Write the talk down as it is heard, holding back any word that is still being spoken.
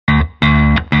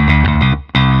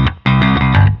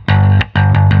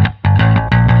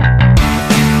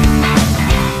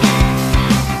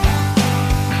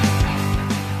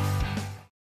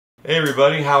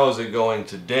everybody, how is it going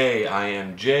today? I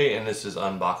am Jay and this is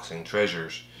Unboxing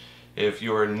Treasures. If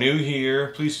you're new here,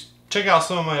 please check out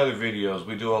some of my other videos.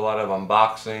 We do a lot of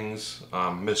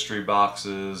unboxings, mystery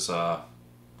boxes,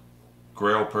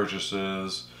 grail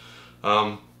purchases,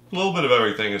 a little bit of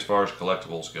everything as far as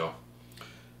collectibles go.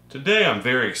 Today I'm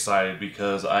very excited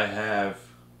because I have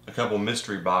a couple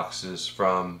mystery boxes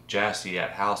from Jassy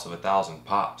at House of 1,000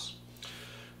 Pops.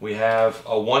 We have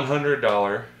a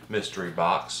 $100 mystery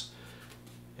box,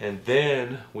 and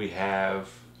then we have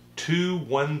two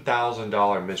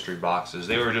 $1,000 mystery boxes.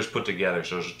 They were just put together,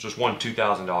 so it's just one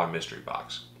 $2,000 mystery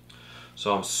box.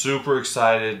 So I'm super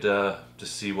excited to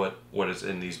see what is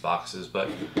in these boxes, but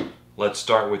let's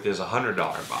start with this $100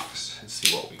 box and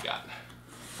see what we got.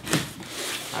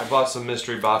 I bought some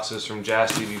mystery boxes from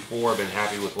Jassy before. I've been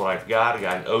happy with what I've got. I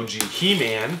got an OG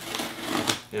He-Man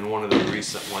in one of the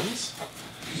recent ones.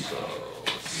 So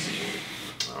let's see.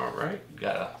 Alright,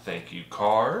 got a thank you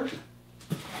card.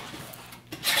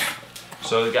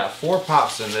 So they got 4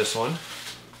 pops in this one.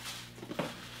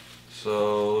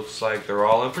 So looks like they're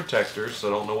all in protectors, so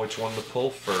I don't know which one to pull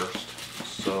first.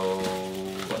 So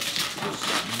let's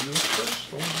see the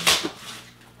first one.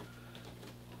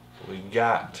 We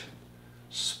got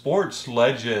Sports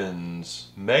Legends,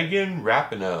 Megan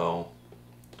Rapinoe.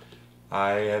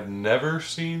 I have never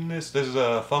seen this. This is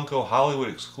a Funko Hollywood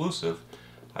exclusive.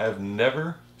 I have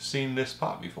never seen this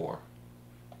pop before.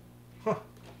 Huh.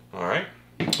 Alright.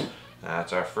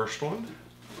 That's our first one.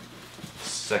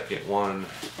 Second one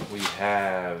we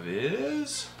have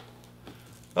is...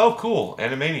 oh, cool.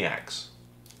 Animaniacs.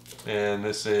 And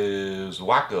this is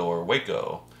Wacko or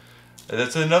Waco.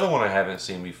 That's another one I haven't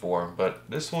seen before, but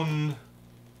this one...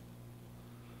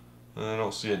 I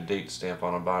don't see a date stamp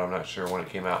on the bottom. I'm not sure when it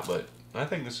came out, but I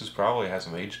think this is probably has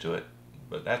some age to it.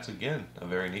 But that's, again, a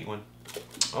very neat one.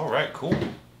 Alright, cool.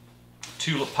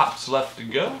 2 pops left to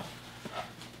go.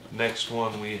 Next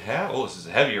one we have... oh, this is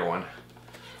a heavier one.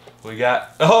 We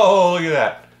got... oh, look at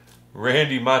that.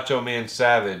 Randy Macho Man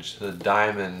Savage, the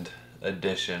Diamond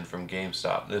Edition from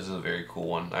GameStop. This is a very cool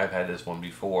one. I've had this one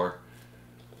before.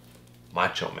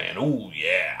 Macho Man. Ooh,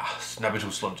 yeah. Snap it to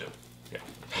a Slim Jim. Yeah.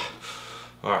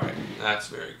 Alright, that's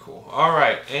very cool.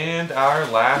 Alright, and our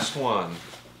last one.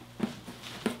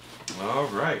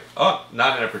 Alright. Oh,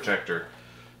 not in a protector.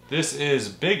 This is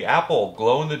Big Apple,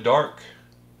 Glow in the Dark.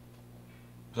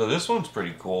 So this one's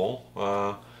pretty cool.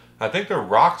 I think The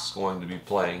Rock's going to be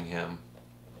playing him.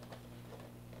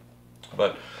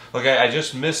 But, okay, I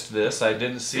just missed this. I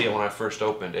didn't see it when I first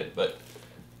opened it, but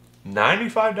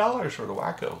 $95 for the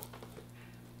Wacko.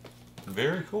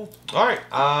 Very cool. Alright,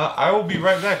 I will be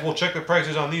right back. We'll check the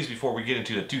prices on these before we get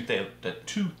into the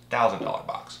 $2,000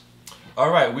 box.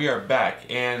 Alright, we are back,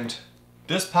 and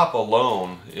this pop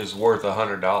alone is worth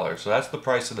 $100. So that's the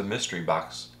price of the mystery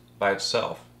box by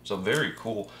itself. So very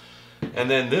cool. And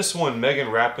then this one, Megan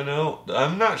Rapinoe,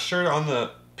 I'm not sure on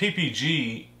the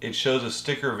PPG it shows a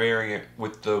sticker variant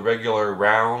with the regular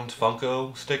round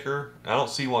Funko sticker. I don't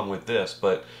see one with this,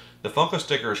 but the Funko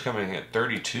sticker is coming at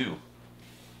 $32.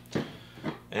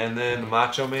 And then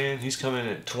Macho Man, he's coming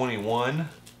in at $21.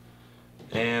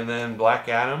 And then Black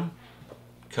Adam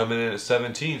coming in at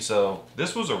 $17. So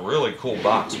this was a really cool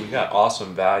box. We got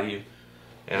awesome value.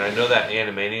 And I know that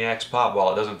Animaniacs pop,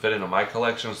 while it doesn't fit into my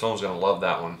collection, someone's going to love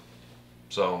that one.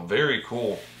 So very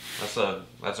cool. That's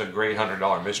a great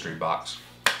 $100 mystery box.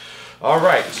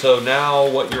 Alright, so now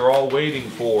what you're all waiting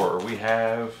for. We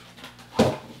have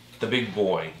the big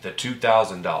boy, the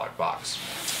 $2,000 box.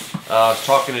 I was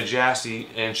talking to Jassy,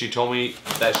 and she told me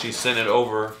that she sent it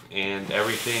over, and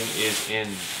everything is in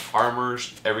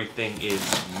armors. Everything is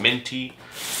minty.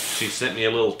 She sent me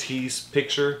a little tease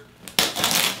picture.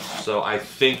 So I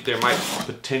think there might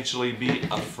potentially be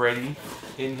a Freddy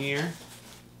in here.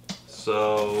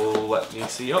 So let me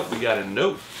see. Oh, we got a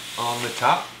note on the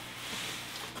top.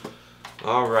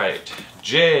 Alright,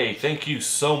 Jay, thank you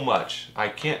so much. I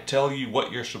can't tell you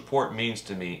what your support means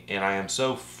to me, and I am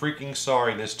so freaking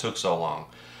sorry this took so long.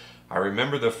 I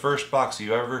remember the first box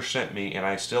you ever sent me, and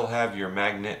I still have your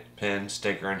magnet, pen,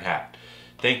 sticker, and hat.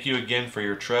 Thank you again for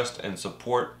your trust and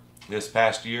support this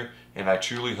past year, and I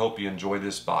truly hope you enjoy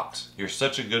this box. You're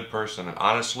such a good person, and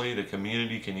honestly, the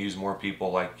community can use more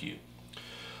people like you.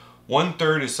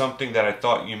 1/3 is something that I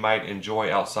thought you might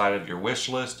enjoy outside of your wish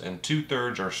list, and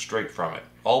 2/3 are straight from it.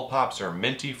 All pops are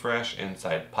minty fresh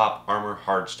inside Pop Armor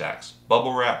hard stacks,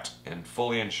 bubble wrapped and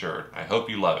fully insured. I hope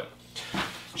you love it.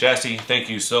 Jassy, thank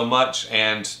you so much,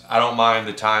 and I don't mind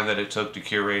the time that it took to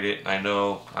curate it. I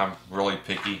know I'm really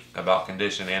picky about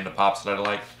condition and the pops that I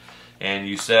like, and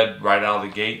you said right out of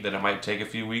the gate that it might take a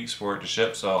few weeks for it to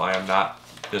ship, so I am not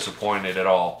disappointed at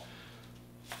all.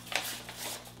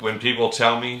 when people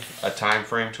tell me a time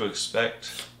frame to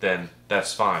expect, then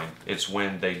that's fine. It's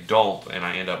when they don't and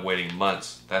I end up waiting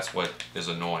months, that's what is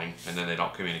annoying, and then they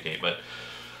don't communicate, but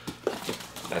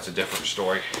that's a different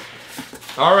story.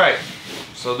 All right,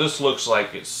 so this looks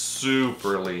like it's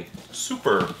super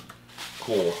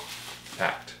cool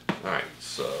packed. All right,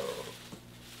 so,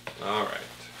 all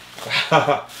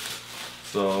right.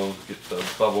 So get the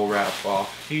bubble wrap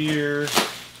off here.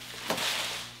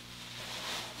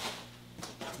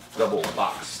 Double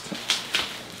boxed.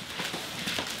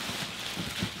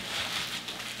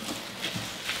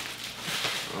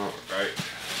 All right,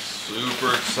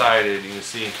 super excited. You can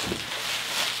see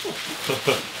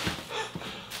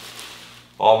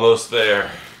almost there.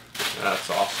 That's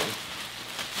awesome.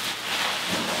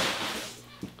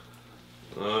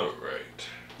 All right.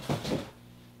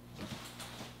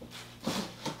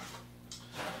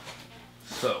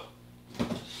 So,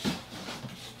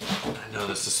 I know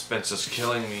the suspense is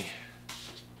killing me.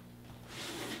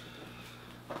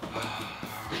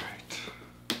 Alright.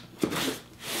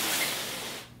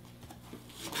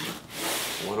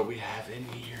 What do we have in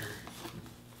here?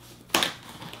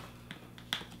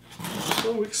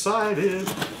 So excited.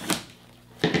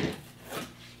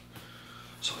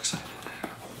 So excited.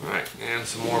 Alright, and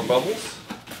some more bubbles.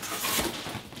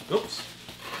 Oops.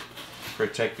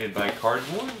 Protected by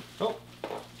cardboard. Oh.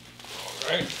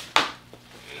 Alright.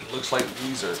 It looks like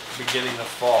these are beginning to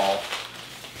fall.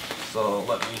 So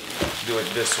let me do it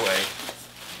this way.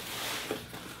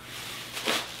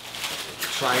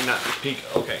 Try not to peek.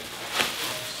 Okay.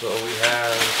 So we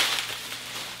have...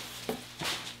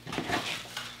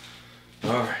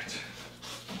 Alright.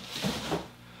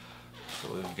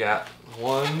 So we've got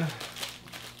 1,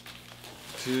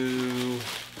 2,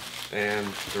 and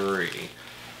 3.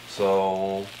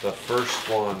 So the first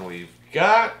one we've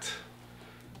got...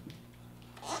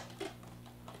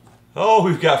 Oh,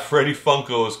 we've got Freddy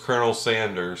Funko as Colonel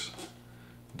Sanders.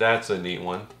 That's a neat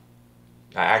one.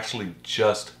 I actually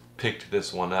just picked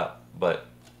this one up, but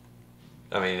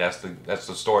I mean that's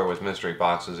the story with mystery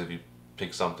boxes. If you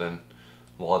pick something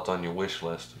while it's on your wish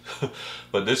list,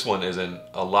 but this one is in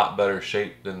a lot better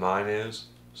shape than mine is,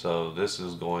 so this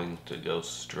is going to go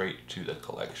straight to the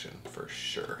collection for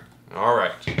sure. All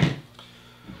right,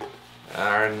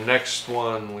 our next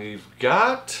one we've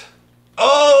got.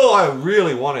 Oh, I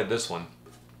really wanted this one.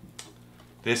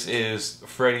 This is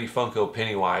Freddy Funko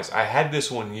Pennywise. I had this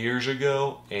one years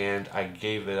ago and I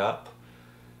gave it up,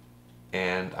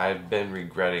 and I've been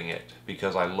regretting it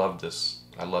because I love this.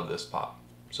 I love this pop.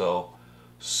 So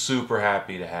super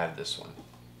happy to have this one.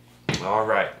 All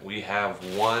right, we have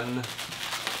one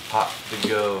pop to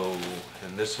go,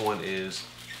 and this one is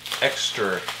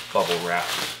extra bubble wrap.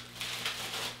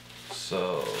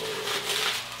 So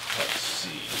let's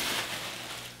see.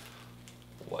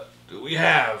 What do we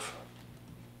have?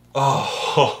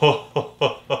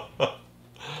 Oh,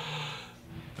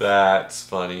 that's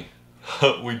funny.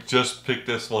 We just picked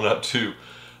this one up too,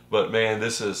 but man,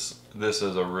 this is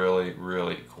a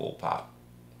really cool pop,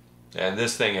 and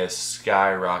this thing has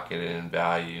skyrocketed in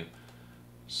value.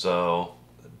 So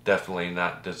definitely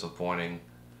not disappointing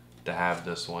to have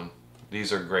this one.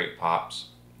 These are great pops.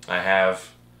 I have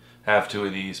 2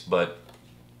 of these, but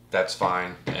that's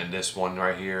fine. And this one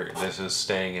right here, this is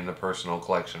staying in the personal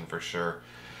collection for sure.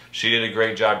 She did a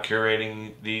great job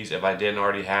curating these. If I didn't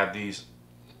already have these,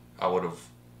 they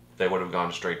would have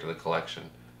gone straight to the collection.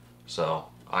 So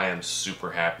I am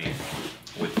super happy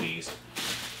with these.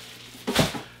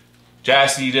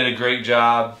 Jassy did a great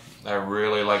job. I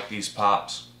really like these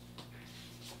pops.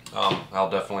 I'll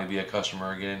definitely be a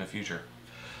customer again in the future.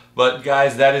 But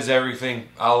guys, that is everything.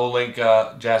 I'll link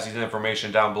Jassy's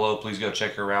information down below. Please go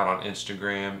check her out on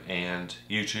Instagram and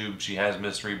YouTube. She has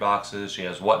mystery boxes. She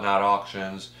has whatnot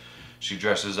auctions. She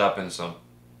dresses up in some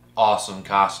awesome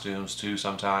costumes too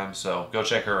sometimes. So go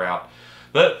check her out.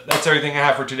 But that's everything I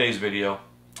have for today's video.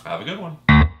 Have a good one.